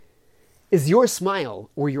Is your smile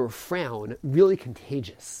or your frown really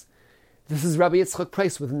contagious? This is Rabbi Yitzchak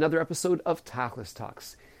Price with another episode of Tachlis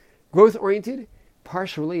Talks, growth-oriented,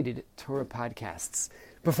 Parsha-related Torah podcasts.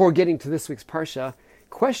 Before getting to this week's Parsha,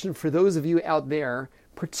 question for those of you out there,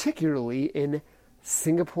 particularly in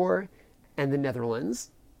Singapore and the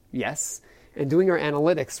Netherlands. Yes, and doing our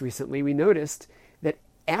analytics recently, we noticed that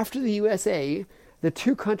after the USA, the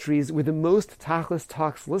two countries with the most Tachlis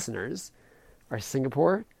Talks listeners are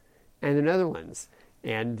Singapore and the Netherlands.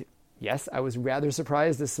 And yes, I was rather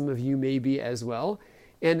surprised, as some of you may be as well.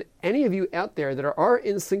 And any of you out there that are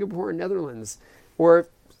in Singapore and Netherlands, or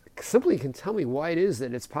simply can tell me why it is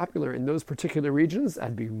that it's popular in those particular regions,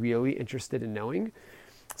 I'd be really interested in knowing.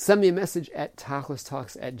 Send me a message at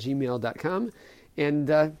tachlistalks@gmail.com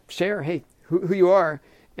and share, hey, who you are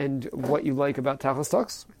and what you like about Tachlis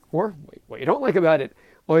Talks, or what you don't like about it.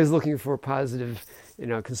 Always looking for positive,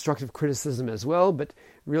 constructive criticism as well, but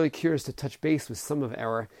really curious to touch base with some of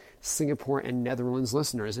our Singapore and Netherlands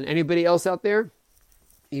listeners. And anybody else out there,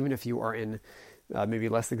 even if you are in maybe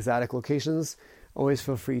less exotic locations, always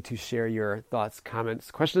feel free to share your thoughts,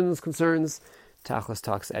 comments, questions, concerns,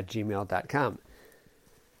 tachlistalks@gmail.com.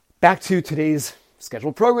 Back to today's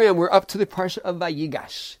scheduled program. We're up to the Parsha of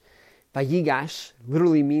Vayigash. Vayigash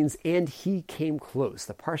literally means, and he came close.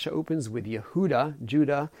 The Parsha opens with Yehuda,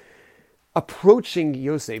 Judah, approaching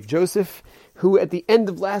Yosef. Joseph, who at the end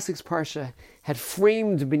of last week's Parsha had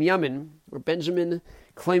framed Benjamin,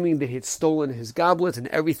 claiming that he had stolen his goblet, and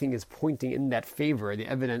everything is pointing in that favor. The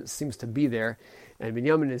evidence seems to be there, and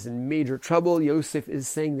Benjamin is in major trouble. Yosef is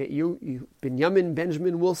saying that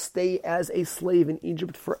Benjamin will stay as a slave in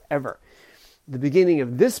Egypt forever. The beginning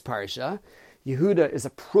of this Parsha, Yehuda is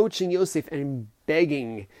approaching Yosef and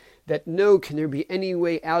begging that, no, can there be any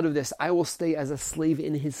way out of this? I will stay as a slave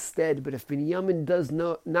in his stead. But if Binyamin does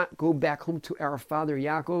not go back home to our father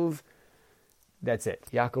Yaakov, that's it.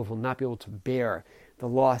 Yaakov will not be able to bear the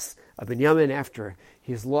loss of Binyamin after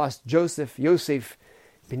he has lost Joseph, Yosef,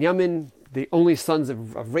 Binyamin, the only sons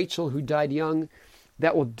of Rachel who died young.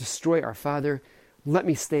 That will destroy our father. Let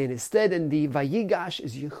me stay in his stead. And the Vayigash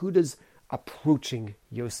is Yehuda's approaching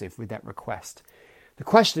Yosef with that request. The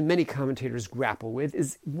question many commentators grapple with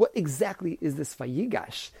is, what exactly is this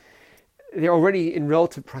Vayigash? They're already in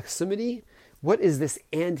relative proximity. What is this,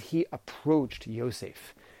 and he approached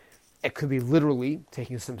Yosef? It could be literally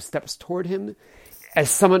taking some steps toward him. As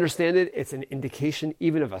some understand it, it's an indication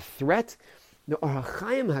even of a threat. The Or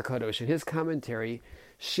HaChaim HaKadosh, in his commentary,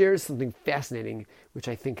 shares something fascinating, which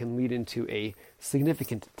I think can lead into a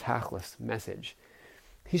significant Tachlis message.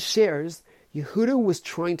 He shares Yehuda was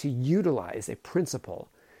trying to utilize a principle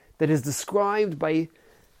that is described by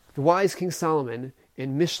the wise King Solomon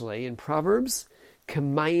in Mishlei, in Proverbs,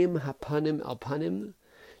 Kamayim hapanim al panim,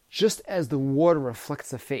 just as the water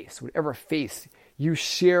reflects a face. Whatever face you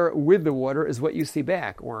share with the water is what you see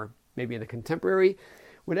back. Or maybe in the contemporary,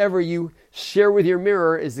 whatever you share with your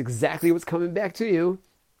mirror is exactly what's coming back to you.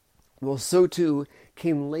 Well, so too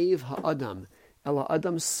came Leiv ha'adam, Ela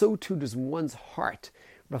Adam, so too does one's heart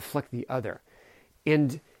reflect the other.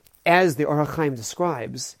 And as the Or HaChaim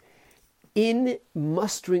describes, in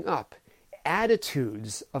mustering up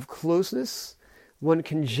attitudes of closeness, one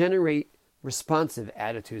can generate responsive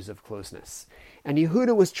attitudes of closeness. And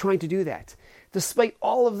Yehuda was trying to do that. Despite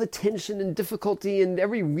all of the tension and difficulty and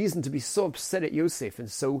every reason to be so upset at Yosef and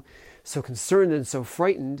so concerned and so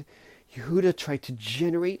frightened, Yehuda tried to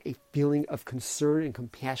generate a feeling of concern and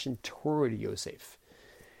compassion toward Yosef.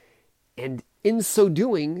 And in so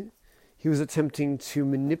doing, he was attempting to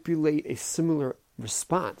manipulate a similar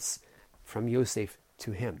response from Yosef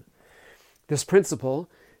to him. This principle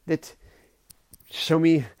that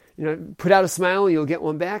put out a smile, you'll get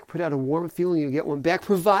one back. Put out a warm feeling, you'll get one back,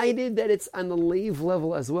 provided that it's on the leiv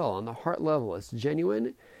level as well, on the heart level. It's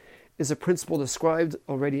genuine, is a principle described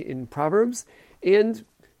already in Proverbs, and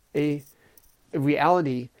a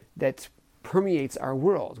reality that permeates our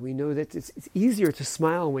world. We know that it's easier to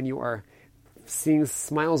smile when you are seeing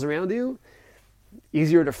smiles around you,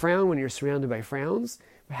 easier to frown when you're surrounded by frowns.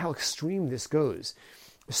 But how extreme this goes.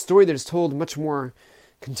 A story that is told much more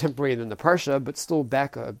contemporary than the Parsha, but still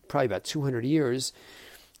back probably about 200 years,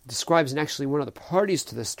 describes, and actually one of the parties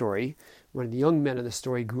to the story, one of the young men in the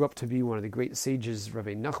story, grew up to be one of the great sages,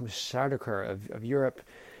 Rabbi Nachum Shardaker of Europe.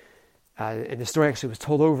 And the story actually was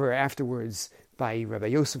told over afterwards by Rabbi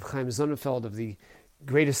Yosef Chaim Sonnenfeld, of the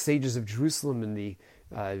greatest sages of Jerusalem in the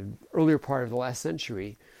earlier part of the last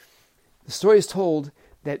century. The story is told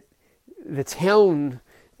that the town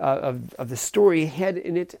of the story had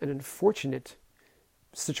in it an unfortunate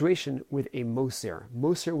situation with a Moser.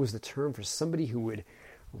 Moser was the term for somebody who would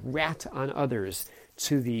rat on others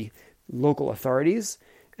to the local authorities,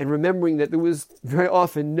 and remembering that there was very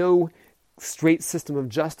often no straight system of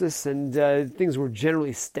justice, and things were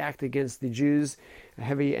generally stacked against the Jews,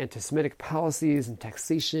 heavy anti-Semitic policies and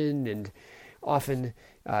taxation, and often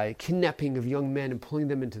kidnapping of young men and pulling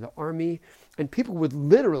them into the army. And people would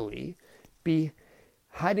literally be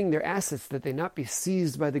hiding their assets that they not be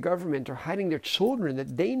seized by the government, or hiding their children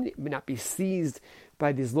that they may not be seized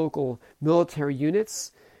by these local military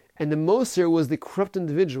units. And the Moser was the corrupt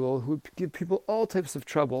individual who would give people all types of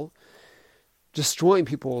trouble, destroying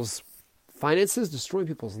people's finances, destroying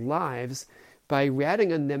people's lives by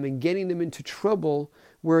ratting on them and getting them into trouble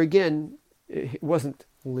where, again, it wasn't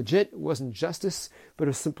legit, it wasn't justice, but it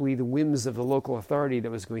was simply the whims of the local authority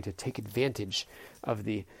that was going to take advantage of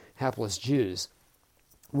the hapless Jews.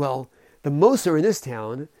 Well, the Moser in this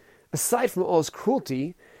town, aside from all his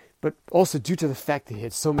cruelty, but also due to the fact that he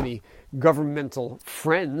had so many governmental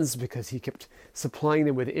friends because he kept supplying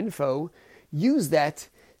them with info, used that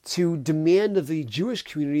to demand of the Jewish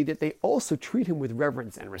community that they also treat him with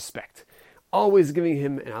reverence and respect, always giving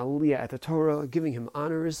him an aliyah at the Torah, giving him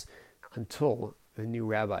honors, until the new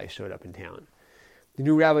rabbi showed up in town. The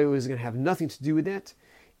new rabbi was going to have nothing to do with that,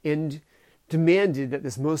 and demanded that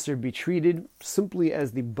this Moser be treated simply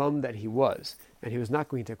as the bum that he was, and he was not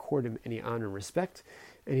going to accord him any honor and respect.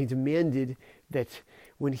 And he demanded that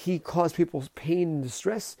when he caused people pain and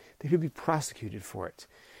distress, that he would be prosecuted for it.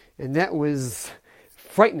 And that was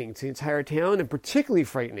frightening to the entire town, and particularly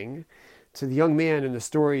frightening to the young man in the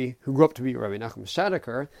story who grew up to be Rabbi Nachum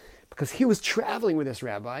Shadaker, because he was traveling with this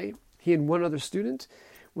rabbi, he and one other student,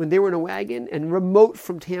 when they were in a wagon and remote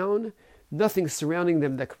from town, nothing surrounding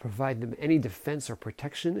them that could provide them any defense or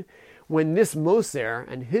protection, when this Moser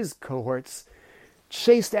and his cohorts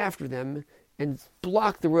chased after them and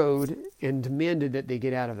blocked the road and demanded that they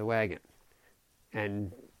get out of the wagon.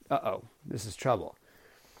 And, this is trouble.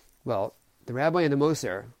 Well, the rabbi and the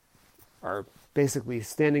Moser are basically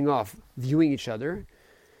standing off, viewing each other,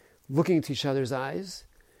 looking into each other's eyes,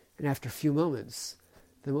 and after a few moments,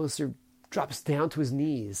 the Moser drops down to his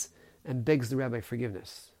knees and begs the rabbi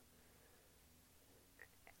forgiveness.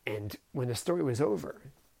 And when the story was over,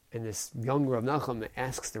 and this young Rav Nachum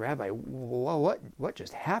asks the rabbi, what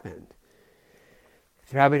just happened?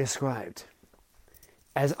 The rabbi described,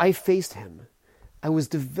 as I faced him, I was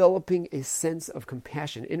developing a sense of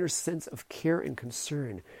compassion, inner sense of care and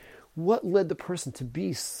concern. What led the person to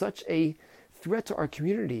be such a threat to our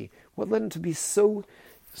community? What led him to be so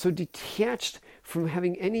detached from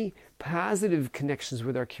having any positive connections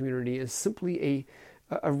with our community as simply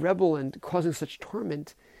a rebel and causing such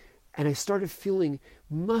torment? And I started feeling,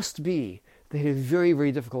 must be that he had a very,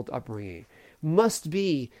 very difficult upbringing. Must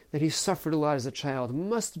be that he suffered a lot as a child.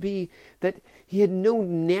 Must be that he had no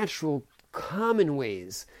natural, common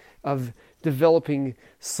ways of developing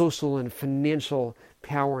social and financial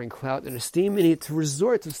power and clout and esteem, and he had to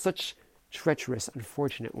resort to such treacherous,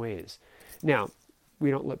 unfortunate ways. Now,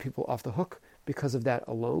 we don't let people off the hook because of that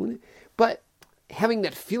alone, but having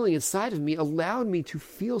that feeling inside of me allowed me to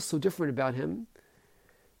feel so different about him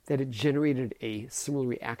that it generated a similar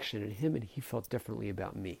reaction in him, and he felt differently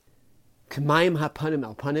about me. K'mayim ha'panim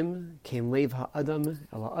al panim, kein lev ha'adam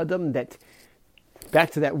el ha'adam, that back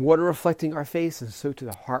to that water reflecting our face, and so to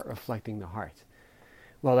the heart reflecting the heart.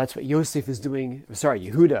 Well, that's what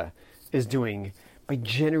Yehuda is doing by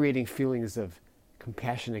generating feelings of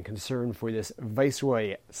compassion and concern for this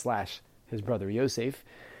viceroy / his brother Yosef.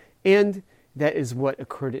 And that is what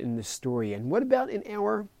occurred in this story. And what about in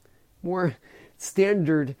our more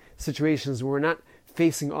standard situations where we're not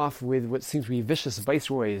facing off with what seems to be vicious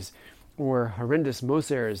viceroys or horrendous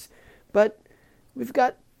Mosers, but we've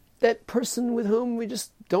got that person with whom we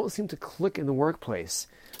just don't seem to click in the workplace,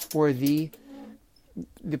 or the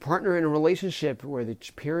partner in a relationship, or the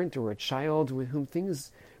parent or a child with whom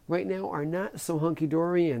things right now are not so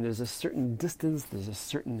hunky-dory, and there's a certain distance, there's a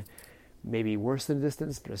certain, maybe worse than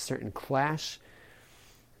distance, but a certain clash.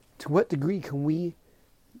 To what degree can we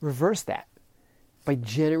reverse that? By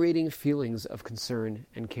generating feelings of concern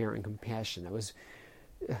and care and compassion. I was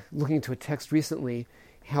looking into a text recently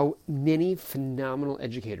how many phenomenal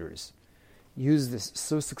educators use this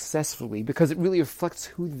so successfully because it really reflects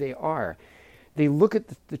who they are. They look at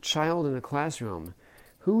the child in the classroom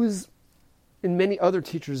who is, in many other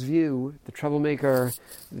teachers' view, the troublemaker,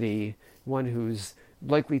 the one who's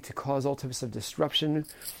likely to cause all types of disruption.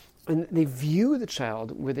 And they view the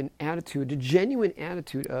child with an attitude, a genuine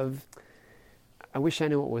attitude of, I wish I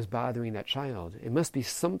knew what was bothering that child. It must be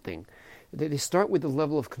something. They start with the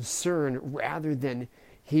level of concern rather than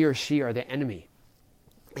he or she are the enemy.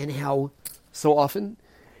 And how, so often,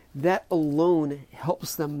 that alone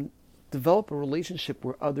helps them develop a relationship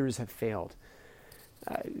where others have failed.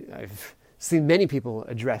 I've seen many people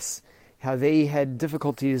address how they had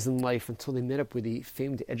difficulties in life until they met up with the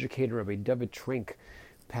famed educator Rabbi David Trink,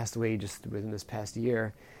 passed away just within this past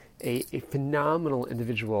year, a phenomenal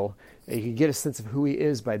individual. You can get a sense of who he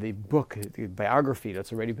is by the book, the biography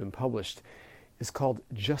that's already been published. It's called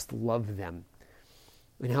Just Love Them.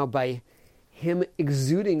 And how by him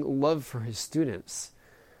exuding love for his students,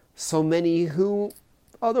 so many who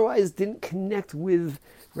otherwise didn't connect with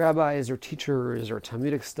rabbis or teachers or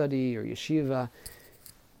Talmudic study or yeshiva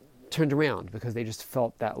turned around because they just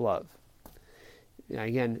felt that love. Now,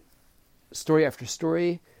 again, story after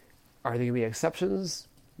story, are there going to be exceptions?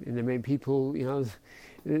 And there may be people,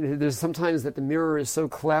 there's sometimes that the mirror is so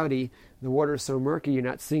cloudy, the water is so murky, you're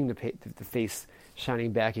not seeing the face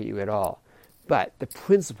shining back at you at all. But the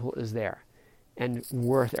principle is there and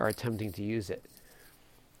worth our attempting to use it.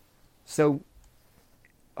 So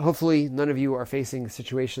hopefully none of you are facing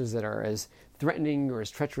situations that are as threatening or as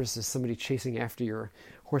treacherous as somebody chasing after your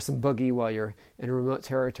horse and buggy while you're in a remote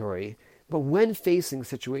territory. But when facing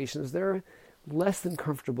situations that are less than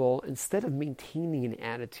comfortable, instead of maintaining an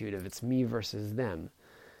attitude of it's me versus them,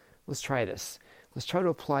 let's try this. Let's try to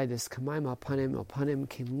apply this. Kamaim alpanim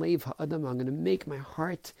kin leiv ha'adam. I'm going to make my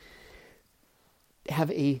heart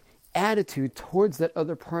have a attitude towards that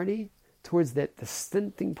other party, towards that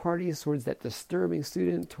dissenting party, towards that disturbing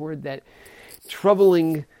student, toward that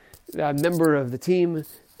troubling member of the team.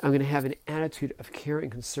 I'm going to have an attitude of care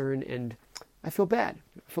and concern, and I feel bad.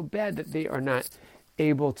 I feel bad that they are not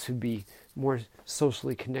able to be more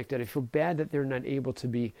socially connected. I feel bad that they're not able to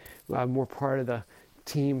be more part of the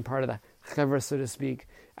team, part of the chevra, so to speak.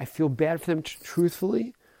 I feel bad for them,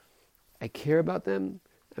 truthfully. I care about them.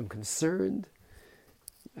 I'm concerned.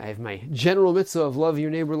 I have my general mitzvah of love your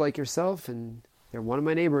neighbor like yourself, and they're one of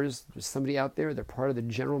my neighbors. There's somebody out there. They're part of the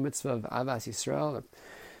general mitzvah of Avas Yisrael. They're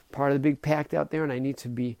part of the big pact out there, and I need to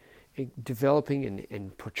be developing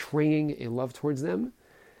and portraying a love towards them.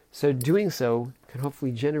 So doing so can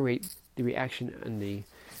hopefully generate the reaction and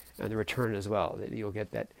the return as well, that you'll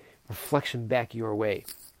get that reflection back your way.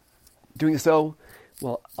 Doing so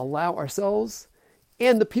will allow ourselves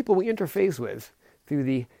and the people we interface with through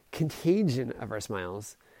the contagion of our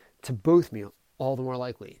smiles to both be all the more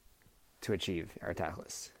likely to achieve our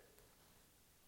tachlis.